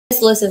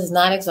this list is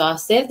not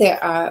exhaustive.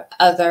 There are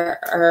other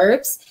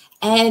herbs.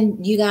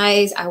 And you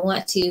guys, I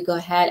want to go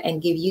ahead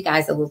and give you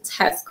guys a little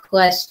test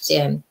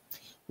question.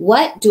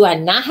 What do I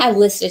not have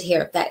listed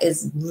here that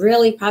is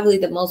really probably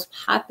the most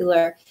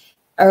popular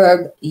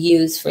herb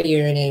used for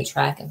urinary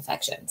tract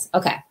infections?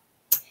 Okay,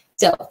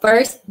 so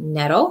first,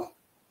 nettle,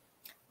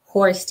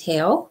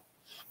 horsetail,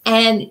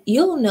 and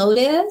you'll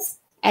notice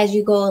as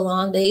you go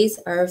along, these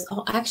herbs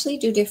all actually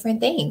do different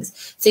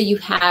things. So you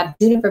have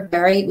juniper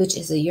berry, which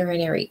is a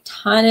urinary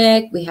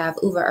tonic. We have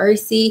uva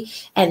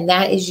ursi, and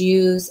that is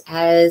used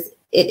as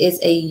it is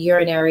a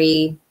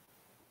urinary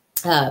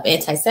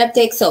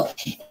antiseptic. So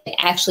it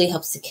actually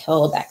helps to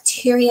kill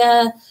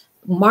bacteria.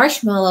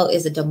 Marshmallow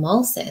is a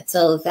demulcent.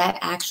 So that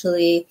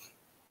actually,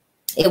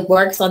 it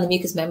works on the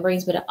mucous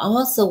membranes, but it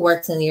also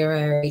works in the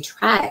urinary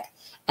tract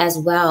as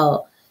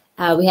well.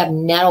 We have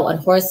nettle and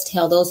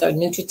horsetail. Those are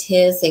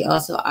nutritives. They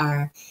also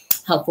are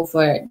helpful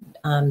for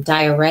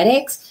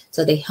diuretics.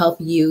 So they help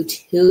you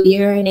to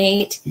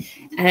urinate,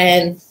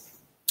 and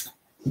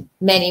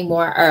many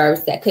more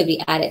herbs that could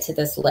be added to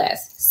this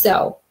list.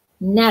 So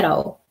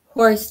nettle,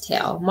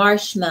 horsetail,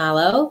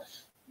 marshmallow,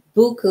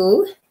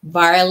 buku,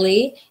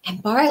 barley.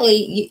 And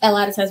barley, a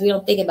lot of times we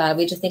don't think about it.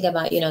 We just think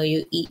about,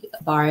 you eat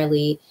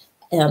barley.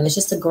 It's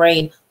just a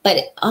grain,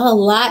 but a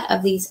lot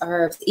of these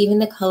herbs, even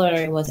the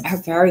culinary ones, are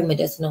very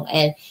medicinal.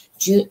 And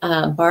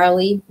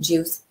barley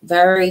juice,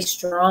 very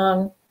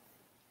strong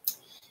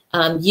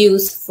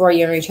use for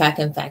urinary tract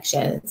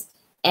infections.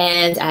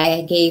 And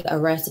I gave a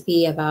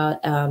recipe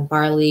about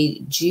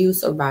barley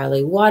juice or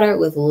barley water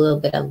with a little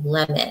bit of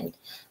lemon.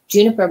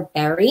 Juniper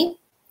berry,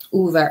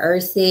 uva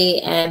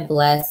ursi, and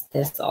blessed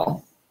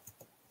thistle.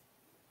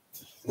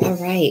 All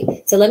right,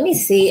 so let me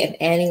see if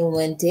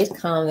anyone did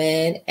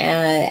comment,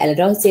 and I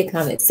don't see a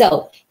comment.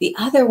 So the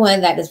other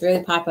one that is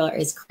really popular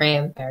is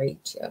cranberry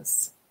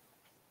juice.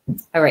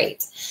 All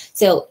right,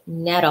 so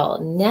nettle.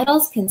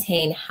 Nettles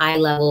contain high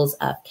levels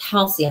of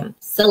calcium,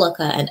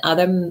 silica, and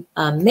other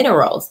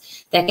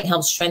minerals that can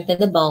help strengthen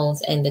the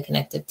bones and the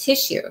connective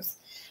tissues.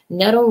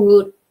 Nettle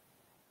root,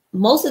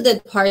 most of the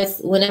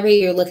parts, whenever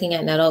you're looking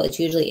at nettle, it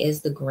usually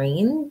is the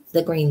green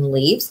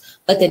leaves,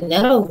 but the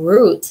nettle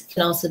root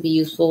can also be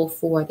useful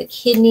for the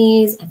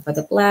kidneys and for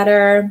the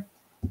bladder.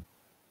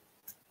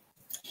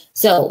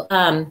 So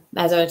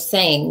as I was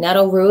saying,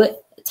 nettle root,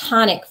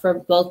 tonic for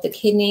both the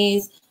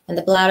kidneys and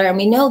the bladder. And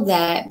we know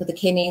that with the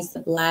kidneys,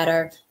 the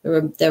bladder,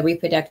 the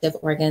reproductive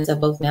organs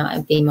of both male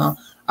and female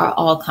are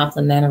all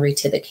complementary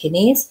to the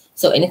kidneys.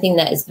 So anything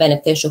that is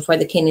beneficial for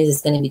the kidneys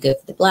is going to be good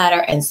for the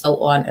bladder, and so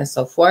on and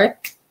so forth.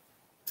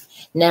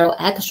 Nettle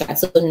extract.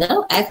 So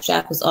nettle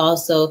extract was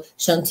also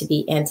shown to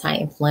be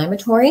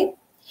anti-inflammatory.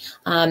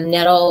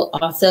 Nettle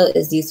also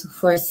is useful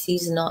for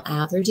seasonal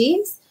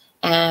allergies,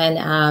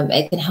 and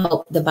it can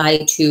help the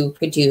body to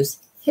produce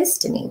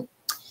histamine.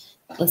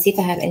 Let's see if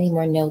I have any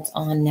more notes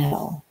on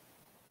nettle.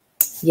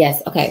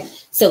 Yes, okay.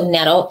 So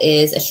nettle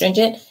is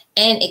astringent,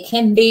 and it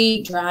can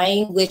be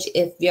drying, which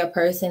if you're a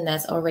person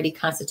that's already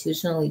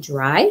constitutionally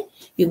dry,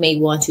 you may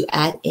want to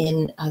add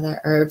in other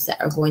herbs that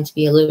are going to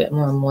be a little bit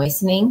more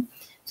moistening,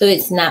 so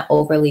it's not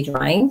overly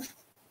drying.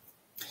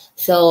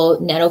 So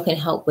nettle can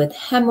help with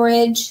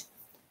hemorrhage,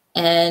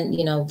 and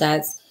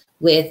that's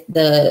with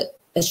the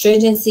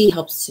astringency,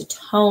 helps to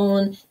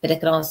tone, but it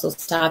can also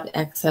stop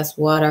excess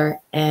water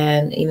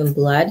and even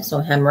blood, so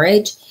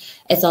hemorrhage.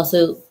 It's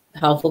also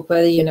helpful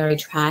for the urinary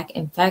tract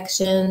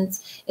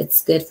infections.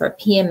 It's good for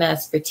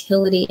PMS,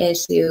 fertility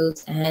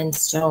issues, and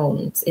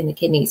stones in the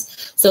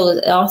kidneys. So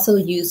it's also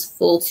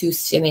useful to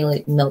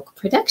stimulate milk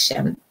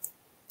production,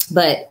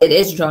 but it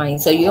is drying,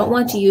 so you don't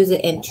want to use it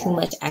in too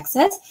much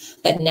excess.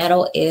 But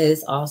nettle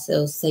is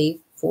also safe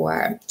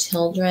for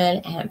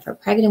children and for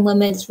pregnant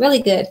women. It's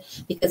really good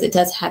because it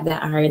does have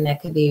that iron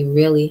that could be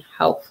really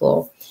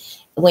helpful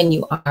when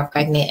you are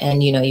pregnant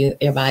and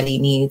your body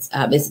needs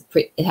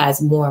it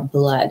has more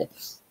blood.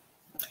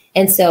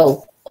 And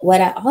so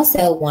what I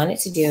also wanted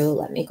to do,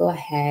 let me go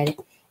ahead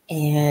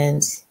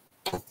and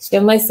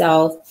show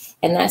myself,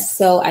 and that's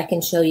so I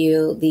can show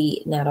you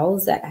the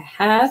nettles that I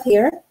have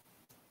here.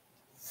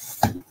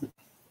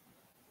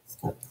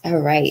 All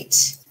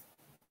right.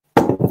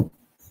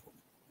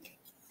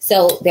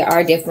 So there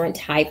are different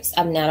types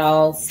of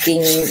nettle,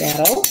 stinging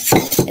nettle,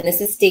 and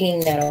this is stinging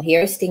nettle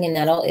here. Stinging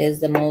nettle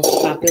is the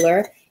most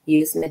popular,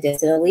 used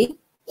medicinally.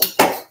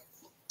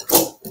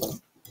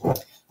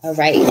 All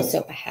right,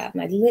 so I have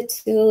my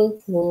little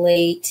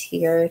plate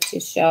here to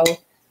show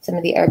some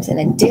of the herbs, and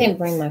I didn't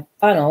bring my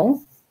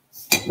funnel.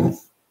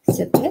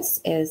 So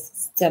this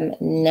is some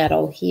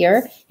nettle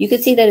here. You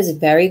can see that it's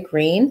very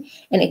green,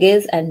 and it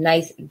gives a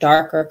nice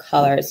darker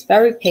color. It's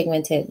very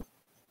pigmented,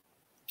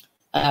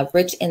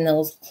 rich in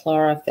those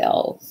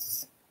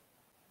chlorophylls.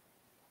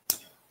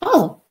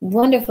 Oh,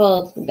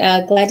 wonderful.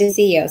 Glad to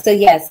see you. So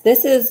yes,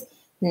 this is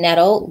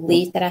nettle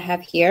leaf that I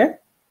have here.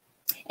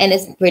 And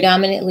it's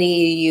predominantly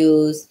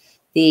use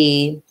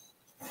the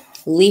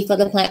leaf of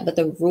the plant, but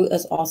the root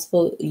is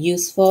also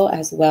useful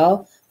as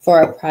well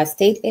for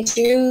prostate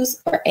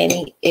issues or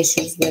any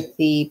issues with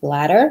the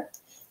bladder.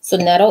 So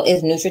nettle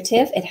is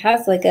nutritive. It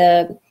has like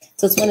a,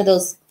 so it's one of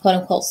those quote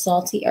unquote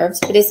salty herbs,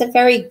 but it's a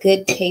very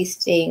good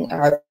tasting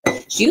herb.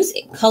 It's used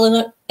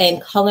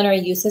in culinary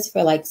uses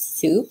for like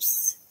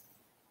soups.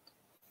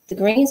 The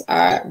greens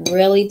are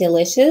really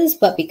delicious,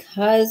 but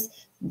because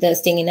the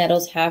stinging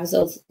nettles have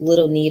those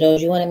little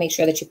needles, you want to make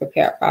sure that you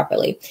prepare it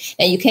properly.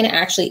 And you can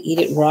actually eat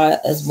it raw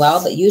as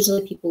well, but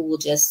usually people will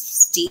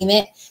just steam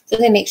it so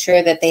they make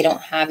sure that they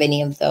don't have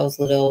any of those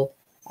little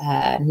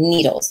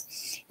needles.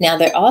 Now,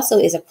 there also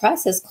is a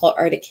process called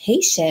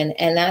urtication,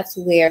 and that's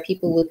where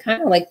people would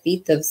kind of like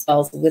beat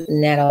themselves with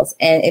nettles,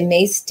 and it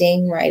may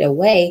sting right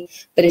away,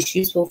 but it's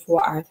useful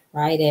for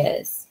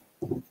arthritis.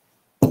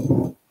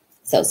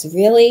 So it's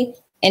really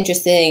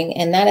interesting,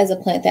 and that is a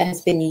plant that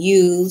has been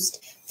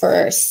used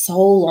for so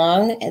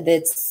long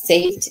that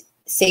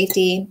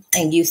safety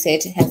and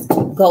usage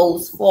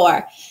goes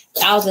for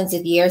thousands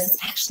of years.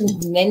 It's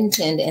actually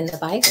mentioned in the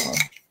Bible.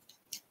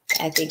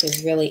 I think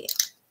is really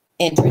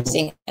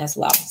interesting as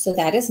well. So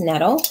that is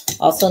nettle,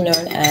 also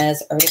known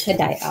as Urtica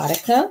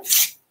dioica.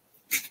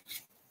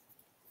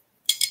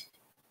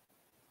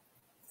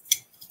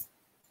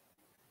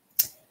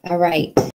 All right.